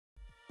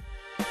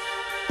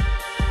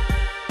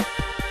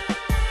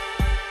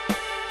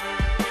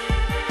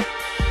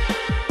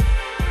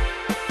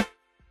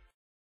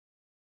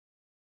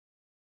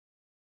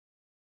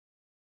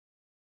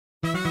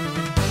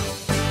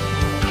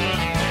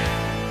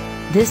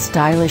This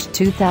stylish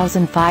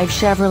 2005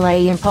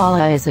 Chevrolet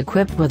Impala is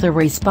equipped with a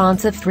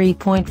responsive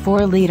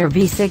 3.4-liter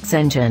V6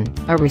 engine,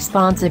 a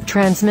responsive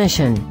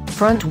transmission,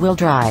 front-wheel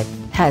drive,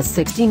 has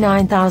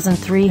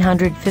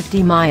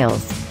 69,350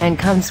 miles, and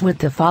comes with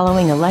the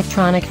following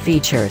electronic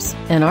features: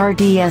 an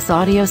RDS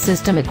audio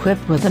system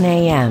equipped with an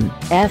AM,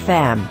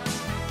 FM,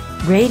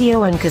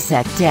 radio and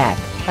cassette deck,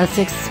 a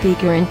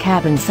 6-speaker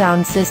in-cabin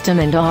sound system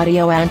and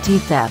audio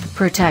anti-theft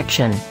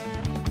protection.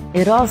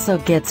 It also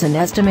gets an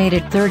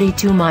estimated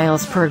 32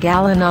 miles per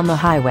gallon on the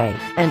highway,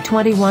 and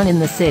 21 in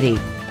the city.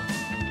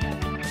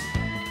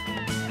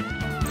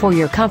 For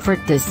your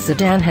comfort, this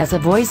sedan has a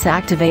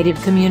voice-activated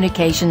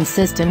communication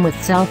system with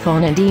cell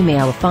phone and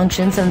email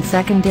functions and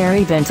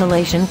secondary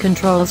ventilation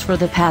controls for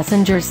the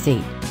passenger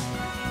seat.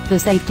 The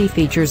safety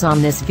features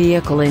on this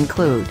vehicle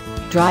include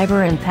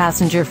driver and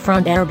passenger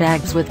front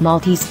airbags with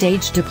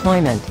multi-stage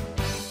deployment.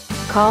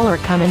 Call or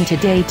come in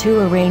today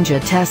to arrange a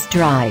test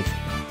drive.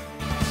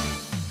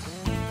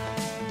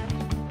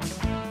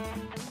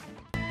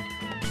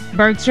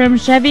 Bergstrom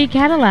Chevy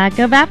Cadillac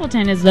of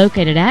Appleton is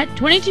located at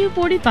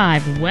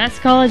 2245 West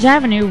College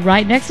Avenue,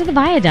 right next to the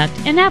viaduct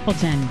in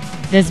Appleton.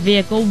 This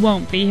vehicle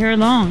won't be here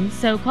long,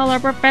 so call our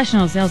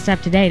professional sales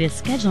staff today to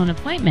schedule an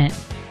appointment.